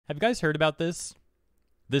Have you guys heard about this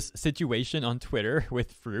situation on Twitter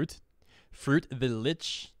with Froot? Froot, the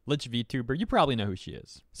Lich Vtuber. You probably know who she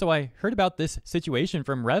is. So I heard about this situation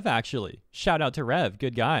from Rev, actually. Shout out to Rev,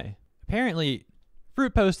 good guy. Apparently,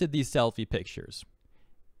 Froot posted these selfie pictures.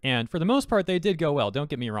 And for the most part, they did go well, don't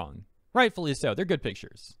get me wrong. Rightfully so, they're good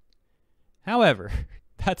pictures. However,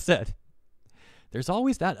 that said, there's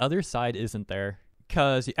always that other side, isn't there?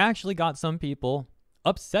 Because you actually got some people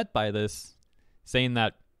upset by this, saying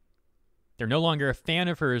that they're no longer a fan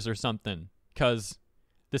of hers or something, because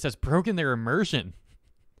this has broken their immersion.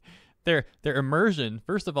 Their immersion.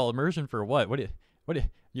 First of all, immersion for what?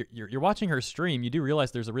 You're watching her stream. You do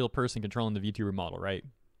realize there's a real person controlling the VTuber model, right?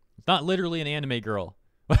 It's not literally an anime girl.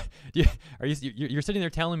 You're sitting there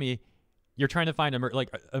telling me you're trying to find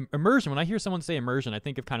immersion. When I hear someone say immersion, I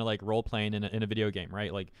think of kind of like role playing in a video game,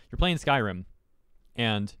 right? Like you're playing Skyrim,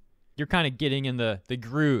 and you're kind of getting in the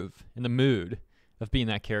groove, in the mood of being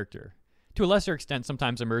that character. To a lesser extent,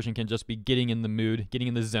 sometimes immersion can just be getting in the mood, getting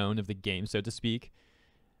in the zone of the game, so to speak.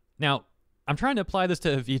 Now, I'm trying to apply this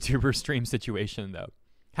to a VTuber stream situation, though.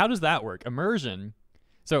 How does that work? Immersion.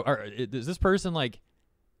 So is this person like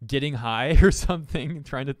getting high or something,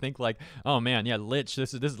 trying to think like, oh man, yeah, Lich,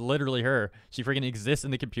 this is literally her. She freaking exists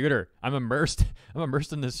in the computer. I'm immersed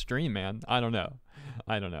in this stream, man. I don't know.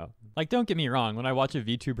 Like, don't get me wrong. When I watch a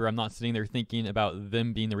VTuber, I'm not sitting there thinking about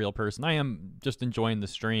them being the real person. I am just enjoying the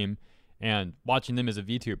stream and watching them as a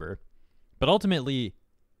VTuber. But ultimately,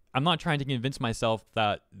 I'm not trying to convince myself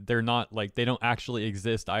that they're not, like, they don't actually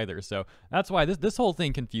exist either. So that's why this whole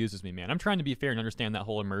thing confuses me, man. I'm trying to be fair and understand that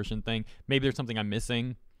whole immersion thing. Maybe there's something I'm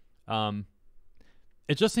missing.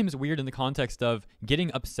 It just seems weird in the context of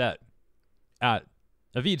getting upset at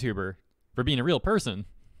a VTuber for being a real person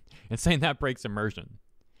and saying that breaks immersion.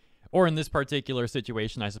 Or in this particular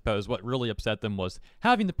situation, I suppose, what really upset them was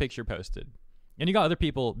having the picture posted. And you got other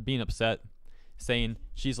people being upset, saying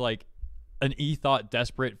she's like an e-thought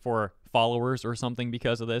desperate for followers or something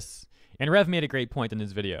because of this. And Rev made a great point in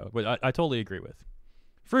his video, which I totally agree with.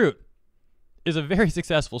 Froot is a very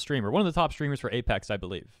successful streamer, one of the top streamers for Apex, I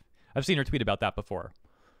believe. I've seen her tweet about that before.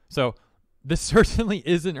 So this certainly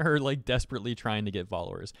isn't her like desperately trying to get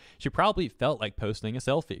followers. She probably felt like posting a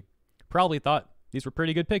selfie. Probably thought these were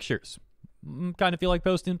pretty good pictures. Kind of feel like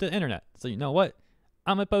posting them to the internet. So you know what?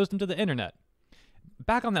 I'm going to post them to the internet.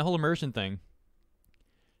 Back on that whole immersion thing,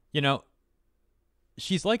 you know,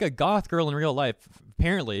 she's like a goth girl in real life.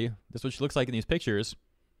 Apparently, that's what she looks like in these pictures.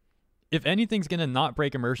 If anything's going to not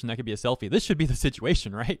break immersion, that could be a selfie. This should be the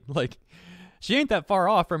situation, right? Like, she ain't that far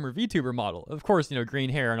off from her VTuber model. Of course, you know, green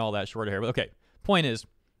hair and all that, short hair. But okay, point is,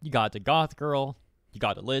 you got the goth girl, you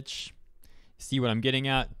got a Lich. See what I'm getting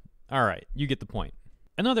at? All right, you get the point.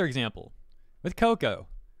 Another example, with Coco,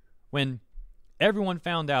 when everyone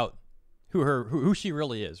found out who she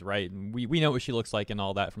really is, right? And we know what she looks like and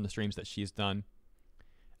all that from the streams that she's done.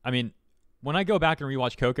 I mean, when I go back and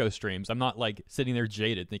rewatch Coco streams, I'm not like sitting there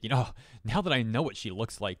jaded thinking, oh, now that I know what she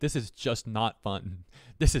looks like, this is just not fun.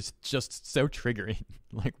 This is just so triggering.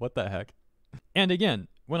 Like, what the heck? And again,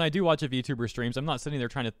 when I do watch a VTuber streams, I'm not sitting there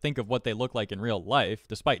trying to think of what they look like in real life,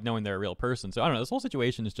 despite knowing they're a real person. So I don't know, this whole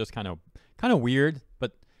situation is just kind of weird,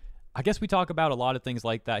 but I guess we talk about a lot of things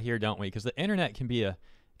like that here, don't we? Because the internet can be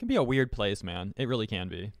a weird place, man. It really can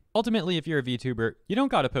be. Ultimately, if you're a VTuber, you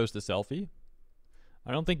don't got to post a selfie.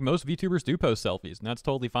 I don't think most VTubers do post selfies, and that's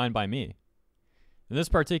totally fine by me. In this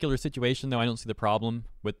particular situation, though, I don't see the problem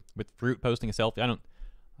with Froot posting a selfie. I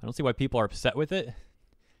don't see why people are upset with it.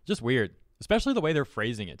 Just weird, especially the way they're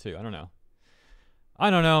phrasing it too. I don't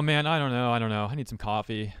know, man. I don't know. I need some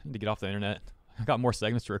coffee. I need to get off the internet. I got more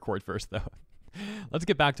segments to record first, though. Let's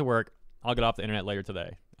get back to work. I'll get off the internet later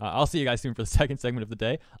today. I'll see you guys soon for the second segment of the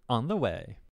day on the way.